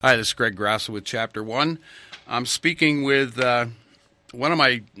Hi, this is Greg Grasso with Chapter 1. I'm speaking with one of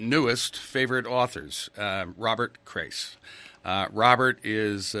my newest favorite authors, Robert Crais. Robert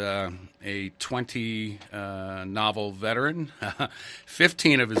is a 20-novel veteran,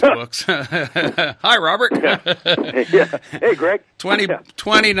 15 of his books. Hi, Robert. Yeah. Hey, Greg.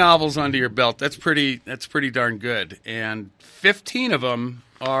 20 novels under your belt. That's pretty darn good. And 15 of them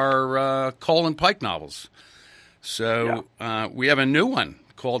are Colin Pike novels. So we have a new one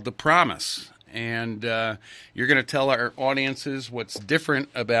called The Promise. And you're going to tell our audiences what's different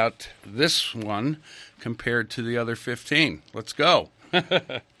about this one compared to the other 15. Let's go.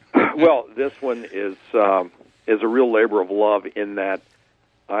 Well, this one is a real labor of love in that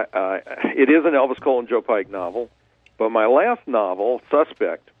it is an Elvis Cole and Joe Pike novel, but my last novel,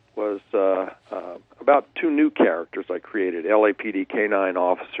 Suspect, was about two new characters I created, LAPD K-9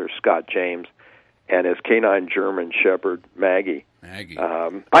 officer Scott James and his K-9 German Shepherd, Maggie.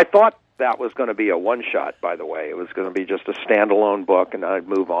 I thought that was going to be a one-shot, by the way. It was going to be just a standalone book, and I'd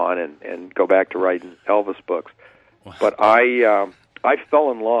move on and go back to writing Elvis books. Wow. But I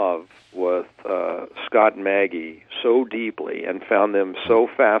fell in love with Scott and Maggie so deeply and found them so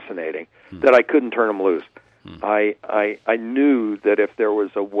fascinating that I couldn't turn them loose. I knew that if there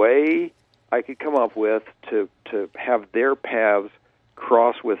was a way I could come up with to have their paths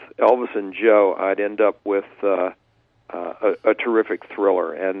cross with Elvis and Joe, I'd end up with a terrific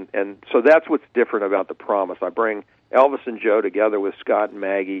thriller, and so that's what's different about The Promise. I bring Elvis and Joe together with Scott and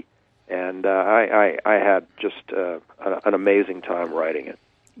Maggie, and I had just an amazing time writing it.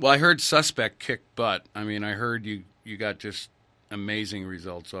 Well, I heard Suspect kicked butt. I mean, I heard you got just amazing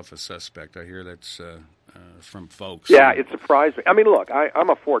results off of Suspect. I hear that's from folks. Yeah, it surprised me. I mean, look, I'm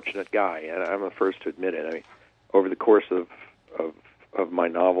a fortunate guy, and I'm the first to admit it. I mean, over the course of my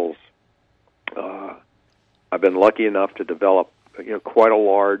novels, I've been lucky enough to develop, quite a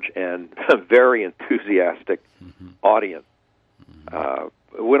large and very enthusiastic audience.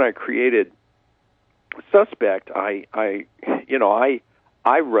 When I created Suspect, I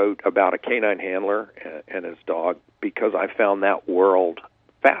wrote about a canine handler and his dog because I found that world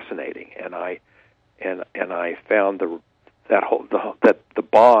fascinating, and I found that the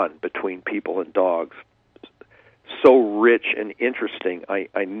bond between people and dogs so rich and interesting.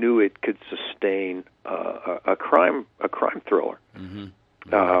 I knew it could sustain a crime thriller.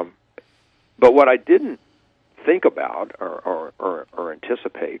 But what I didn't think about or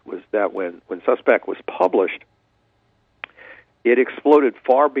anticipate was that when Suspect was published, it exploded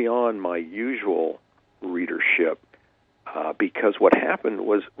far beyond my usual readership. Because what happened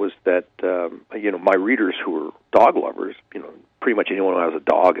was that my readers who were dog lovers, pretty much anyone who has a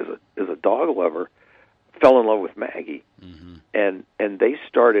dog is a dog lover, fell in love with Maggie, and they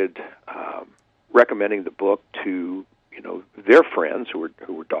started recommending the book to their friends who were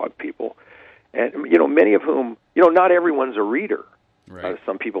dog people, and many of whom not everyone's a reader. Right.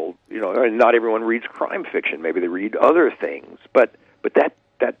 Some people not everyone reads crime fiction. Maybe they read other things, but that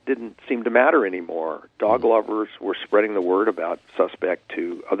didn't seem to matter anymore. Dog lovers were spreading the word about Suspect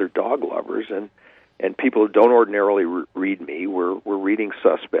to other dog lovers, and people who don't ordinarily read me were reading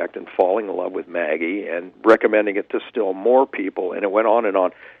Suspect and falling in love with Maggie and recommending it to still more people, and it went on and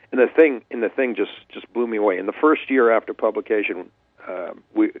on. And the thing just blew me away. In the first year after publication,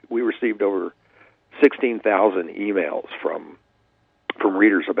 we received over 16,000 emails from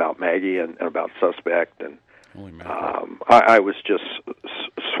readers about Maggie and about Suspect, and I was just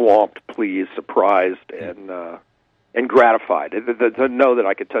swamped, pleased, surprised, and gratified. To know that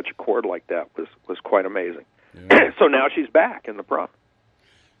I could touch a chord like that was quite amazing. Yeah. So now she's back in The Promise.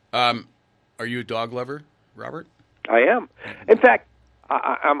 Are you a dog lover, Robert? I am. In fact,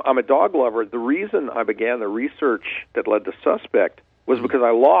 I'm a dog lover. The reason I began the research that led to Suspect was because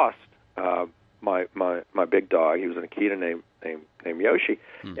I lost my big dog. He was an Akita named Yoshi,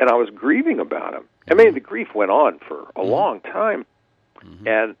 and I was grieving about him. I mean, the grief went on for a long time,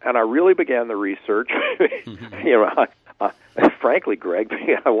 and I really began the research. Frankly, Greg,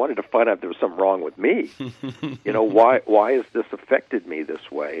 I wanted to find out if there was something wrong with me. Why has this affected me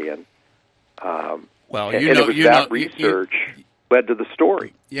this way? And research led to the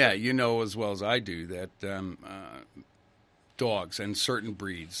story. Yeah, you know as well as I do that dogs and certain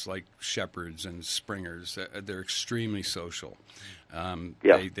breeds like shepherds and springers, they're extremely social.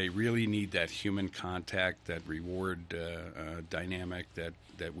 They really need that human contact, that reward dynamic that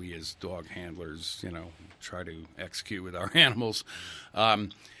we as dog handlers, try to execute with our animals.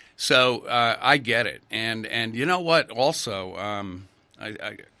 So I get it, and you know what? Also,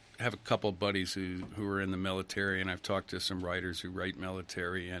 I have a couple of buddies who are in the military, and I've talked to some writers who write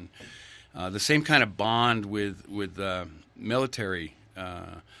military, and the same kind of bond with military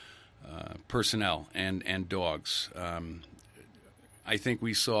personnel and dogs. I think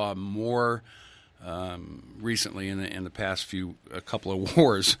we saw more recently in the past a couple of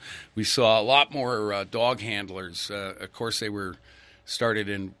wars. We saw a lot more dog handlers. Of course, they were started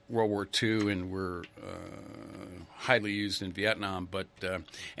in World War II and were highly used in Vietnam. But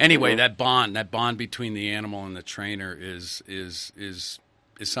anyway, that bond between the animal and the trainer is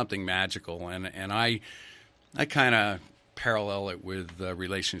something magical, and I kind of parallel it with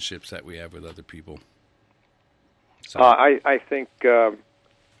relationships that we have with other people. So. I think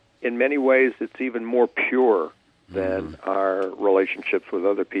in many ways it's even more pure than our relationships with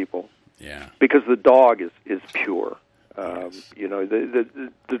other people. Yeah, because the dog is pure. Yes. You know,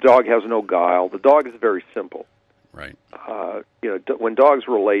 the dog has no guile. The dog is very simple. Right. You know, when dogs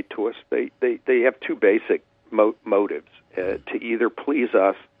relate to us, they have two basic motives: to either please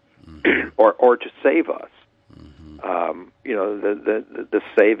us or to save us. You know, the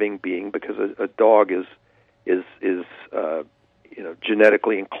saving being because a dog is you know,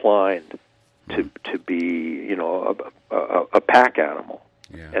 genetically inclined to be, you know, a pack animal.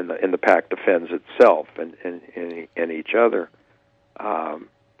 Yeah. And the pack defends itself and each other.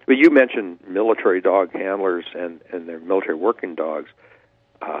 But you mentioned military dog handlers and their military working dogs.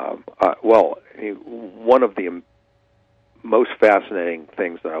 Well, one of the most fascinating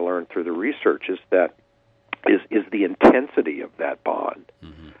things that I learned through the research is the intensity of that bond.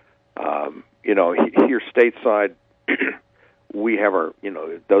 You know, here stateside, we have our, you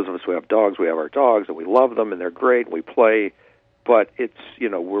know, those of us who have dogs, we have our dogs, and we love them, and they're great, and we play. But it's, you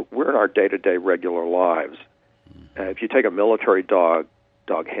know, we're in our day-to-day regular lives. If you take a military dog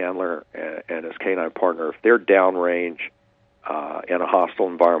handler and his canine partner, if they're downrange in a hostile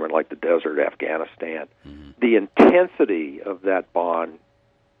environment like the desert, Afghanistan, the intensity of that bond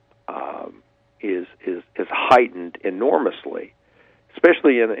is heightened enormously.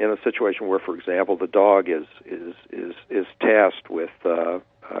 Especially in a situation where, for example, the dog is tasked with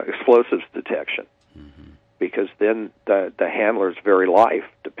explosives detection, because then the handler's very life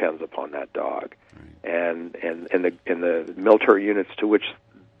depends upon that dog, and the military units to which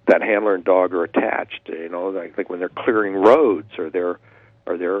that handler and dog are attached. You know, like when they're clearing roads or they're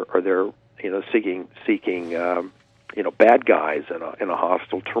you know, seeking you know, bad guys in a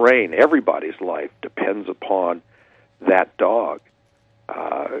hostile terrain. Everybody's life depends upon that dog.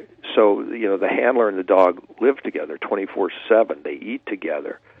 So, you know, the handler and the dog live together 24/7. They eat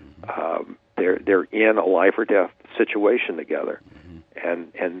together. They're in a life or death situation together,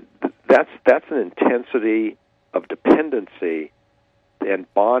 and that's an intensity of dependency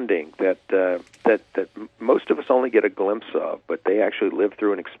and bonding that most of us only get a glimpse of, but they actually live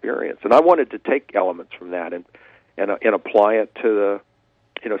through and experience. And I wanted to take elements from that and apply it to the,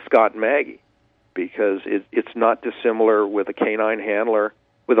 you know, Scott and Maggie. Because it's not dissimilar with a canine handler,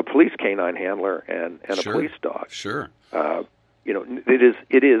 with a police canine handler and a police dog. Sure. You know,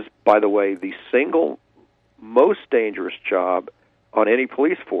 it is, by the way, the single most dangerous job on any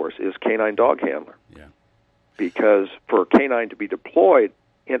police force is canine dog handler. Yeah. Because for a canine to be deployed,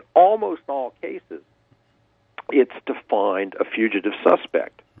 in almost all cases, it's to find a fugitive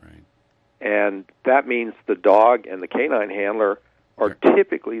suspect. Right. And that means the dog and the canine handler are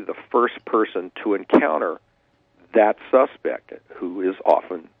typically the first person to encounter that suspect, who is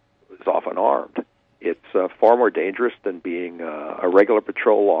often armed. It's far more dangerous than being a regular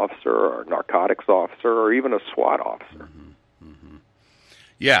patrol officer or a narcotics officer or even a SWAT officer.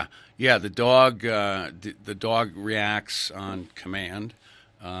 Yeah. The dog reacts on command.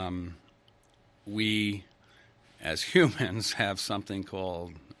 We, as humans, have something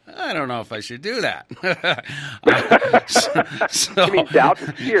called, I don't know if I should do that. So, you mean doubt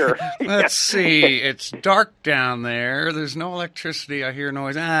and fear? Let's see. It's dark down there. There's no electricity. I hear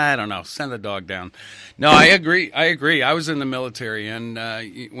noise. I don't know. Send the dog down. No, I agree. I was in the military, and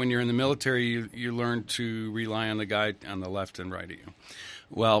when you're in the military, you learn to rely on the guy on the left and right of you.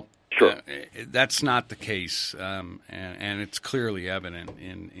 Well, sure. That's not the case, and it's clearly evident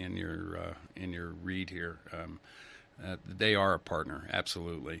in your read here. They are a partner,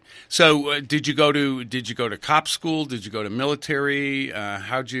 absolutely. So, did you go to cop school? Did you go to military?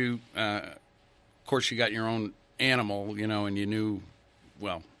 How'd you? Of course, you got your own animal, you know, and you knew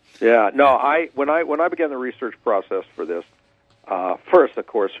well. Yeah, no. When I began the research process for this, first, of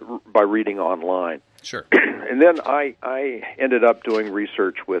course, by reading online. Sure. And then I ended up doing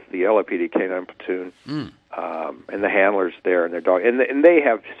research with the LAPD Canine Platoon and the handlers there and their dog, and they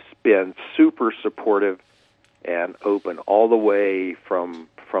have been super supportive and open all the way from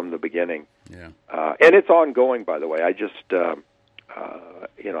the beginning. Yeah. And it's ongoing, by the way. I just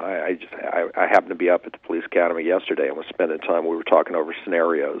I happened to be up at the police academy yesterday and was spending time. We were talking over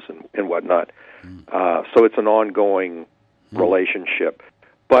scenarios and whatnot. So it's an ongoing relationship.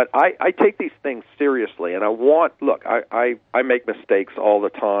 But I take these things seriously, and I make mistakes all the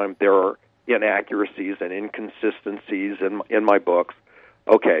time. There are inaccuracies and inconsistencies in my books.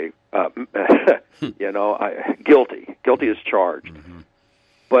 Okay, guilty as charged.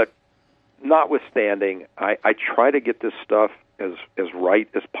 But notwithstanding, I try to get this stuff as right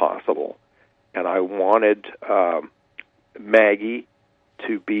as possible, and I wanted Maggie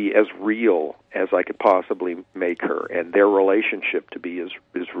to be as real as I could possibly make her, and their relationship to be as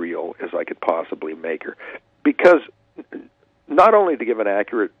real as I could possibly make her. Because not only to give an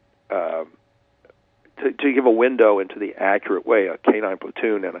accurate, to give a window into the accurate way a canine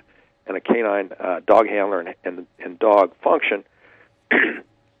platoon and a canine dog handler and dog function,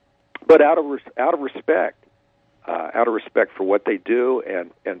 but out of respect for what they do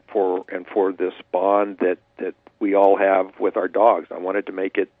and for this bond that we all have with our dogs. I wanted to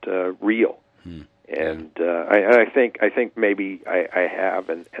make it real, and I think maybe I have,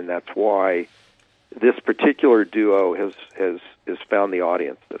 and that's why this particular duo has found the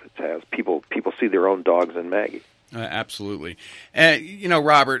audience that it has. People see their own dogs in Maggie. Absolutely.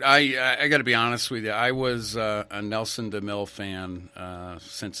 Robert, I got to be honest with you. I was a Nelson DeMille fan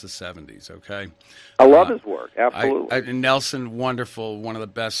since the 70s, okay? I love his work, absolutely. Nelson, wonderful, one of the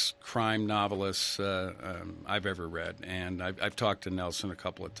best crime novelists I've ever read. And I've talked to Nelson a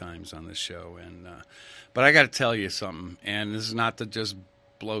couple of times on this show. But I got to tell you something, and this is not to just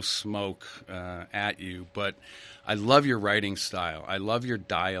blow smoke at you, but I love your writing style. I love your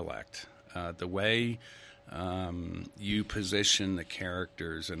dialect, the way you position the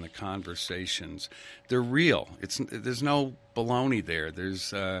characters and the conversations. They're real. There's no baloney there.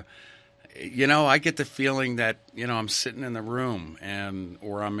 There's, I get the feeling that, I'm sitting in the room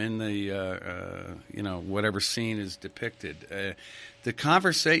or I'm in the, whatever scene is depicted. The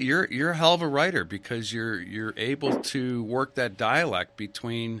conversation, you're a hell of a writer because you're able to work that dialect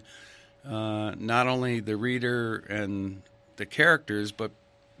between not only the reader and the characters, but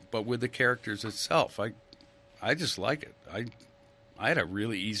with the characters itself. I just like it. I had a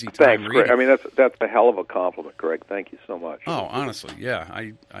really easy time Thanks, reading. Greg. I mean, that's a hell of a compliment, Greg. Thank you so much. Oh, honestly, yeah.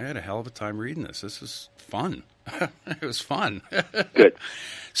 I had a hell of a time reading this. This is fun. It was fun. Good.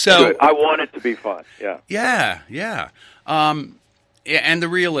 So Good. I want it to be fun. Yeah. Yeah. And the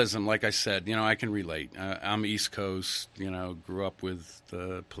realism, like I said, I can relate. I'm East Coast, grew up with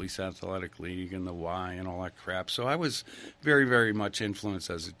the Police Athletic League and the Y and all that crap. So I was very, very much influenced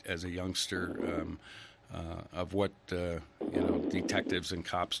as a youngster of what detectives and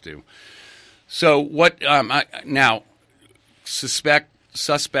cops do. So what now?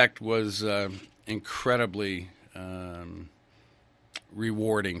 Suspect was incredibly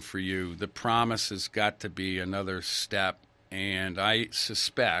rewarding for you. The Promise has got to be another step, and I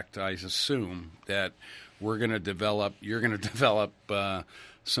assume that you're going to develop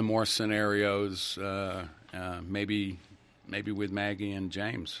some more scenarios, maybe with Maggie and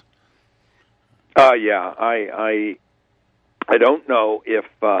James. Yeah, I don't know if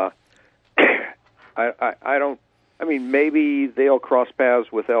I don't. I mean, maybe they'll cross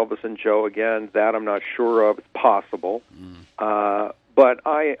paths with Elvis and Joe again. That I'm not sure of. It's possible, but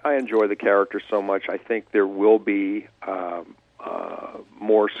I enjoy the character so much. I think there will be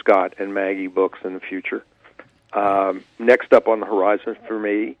more Scott and Maggie books in the future. Next up on the horizon for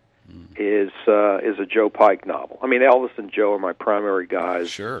me is a Joe Pike novel. I mean, Elvis and Joe are my primary guys.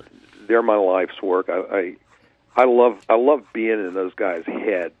 Sure. They're my life's work. I love being in those guys'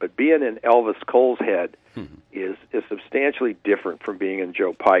 head, but being in Elvis Cole's head is substantially different from being in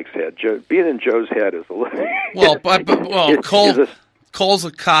Joe Pike's head. Being in Joe's head is a little. Cole's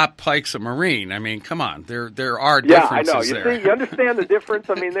a cop, Pike's a Marine. I mean, come on, there are differences. Yeah, I know. You understand the difference.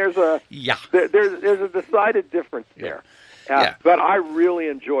 I mean, there's a decided difference there. But I really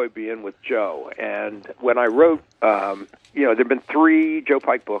enjoy being with Joe. And when I wrote, there've been 3 Joe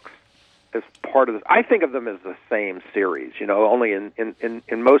Pike books as part of this. I think of them as the same series. Only in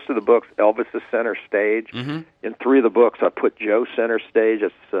most of the books, Elvis is center stage. Mm-hmm. In 3 of the books, I put Joe center stage.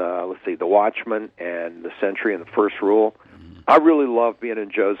 It's The Watchman and The Sentry and The First Rule. Mm-hmm. I really love being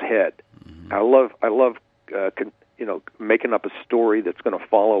in Joe's head. Mm-hmm. I love making up a story that's going to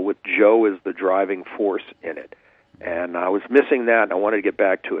follow with Joe as the driving force in it. And I was missing that, and I wanted to get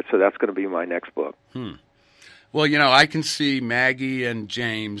back to it. So that's going to be my next book. Well, I can see Maggie and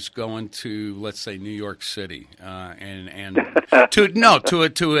James going to, let's say, New York City, and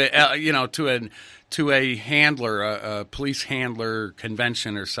to a handler, a police handler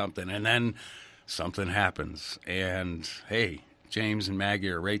convention or something, and then something happens, and hey, James and Maggie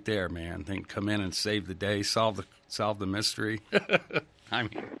are right there, man. They can come in and save the day, solve the mystery. I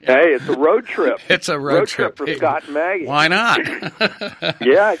mean, hey, it's a road trip. It's a road trip for Scott and Maggie. Why not?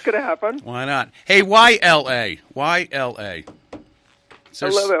 Yeah, it could happen. Why not? Hey, why L.A.? Why L.A.? I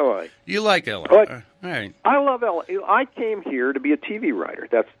love L.A. You like L.A.? But right. I love L.A. I came here to be a TV writer.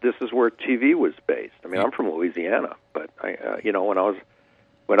 This is where TV was based. I mean, I'm from Louisiana, but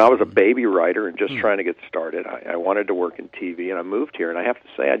when I was a baby writer and just trying to get started, I wanted to work in TV, and I moved here. And I have to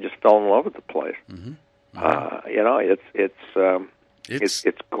say, I just fell in love with the place. Mm-hmm.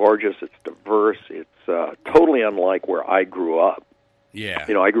 It's gorgeous. It's diverse. It's totally unlike where I grew up. Yeah.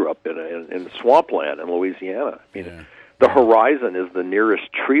 I grew up in the swampland in Louisiana. I mean, the horizon is the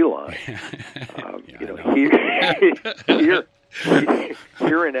nearest tree line.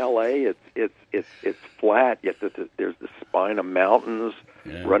 Here in LA, it's flat. Yet there's the spine of mountains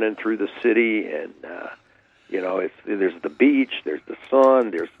running through the city, and there's the beach, there's the sun,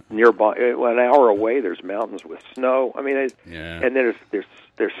 there's nearby an hour away. There's mountains with snow. I mean, and there's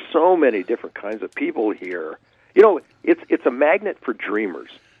so many different kinds of people here. It's a magnet for dreamers.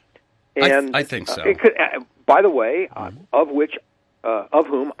 And I think so. By the way, of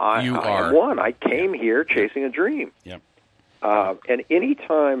whom I am one. I came here chasing a dream. Yep. And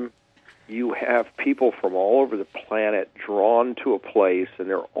anytime you have people from all over the planet drawn to a place, and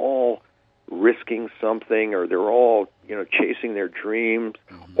they're all risking something, or they're all chasing their dreams,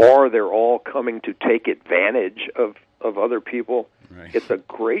 or they're all coming to take advantage of other people, it's a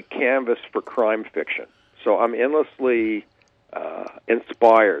great canvas for crime fiction. So I'm endlessly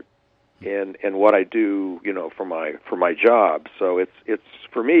inspired in what I do, for my job. So it's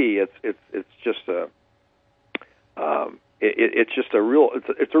for me, it's just a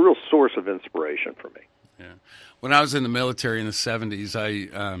real source of inspiration for me. Yeah. When I was in the military in the 70s,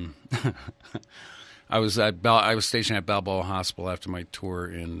 I was stationed at Balboa Hospital after my tour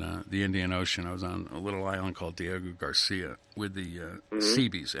in the Indian Ocean. I was on a little island called Diego Garcia with the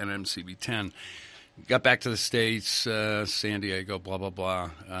Seabees, NMCB-10. Got back to the States, San Diego, blah, blah,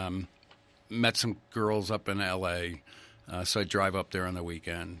 blah. Met some girls up in L.A., so I drive up there on the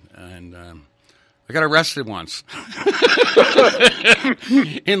weekend, and I got arrested once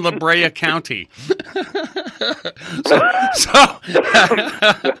in La Brea County. so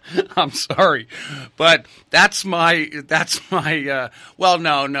I'm sorry, but that's my. Well,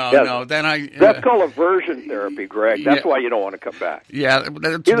 no. Then that's called aversion therapy, Greg. That's why you don't want to come back. Yeah,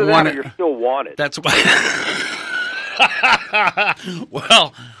 that's either that or you're still wanted. That's why.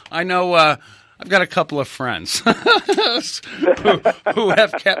 Well, I know. I've got a couple of friends who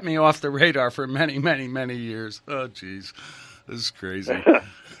have kept me off the radar for many, many, many years. Oh, geez. This is crazy.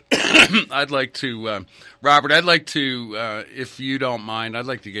 I'd like to, Robert, if you don't mind, I'd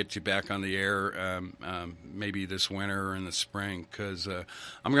like to get you back on the air maybe this winter or in the spring, because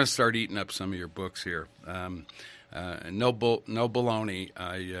I'm going to start eating up some of your books here. No baloney.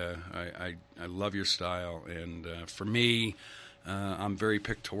 I love your style, and for me, I'm very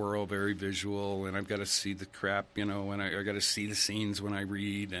pictorial, very visual, and I've got to see the crap, and I got to see the scenes when I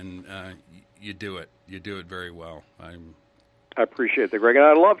read, and you do it. You do it very well. I appreciate that, Greg, and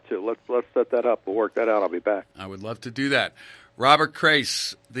I'd love to. Let's set that up. We'll work that out. I'll be back. I would love to do that. Robert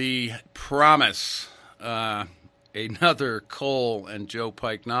Crais, The Promise, another Cole and Joe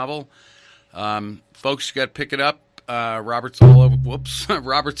Pike novel. Folks, you got to pick it up. Robert's all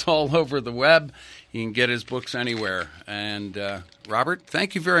over the web. You can get his books anywhere. And Robert,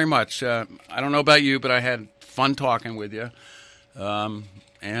 thank you very much. I don't know about you, but I had fun talking with you,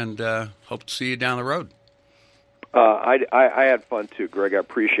 and hope to see you down the road. I had fun too, Greg. I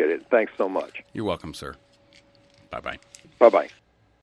appreciate it. Thanks so much. You're welcome, sir. Bye-bye. Bye-bye.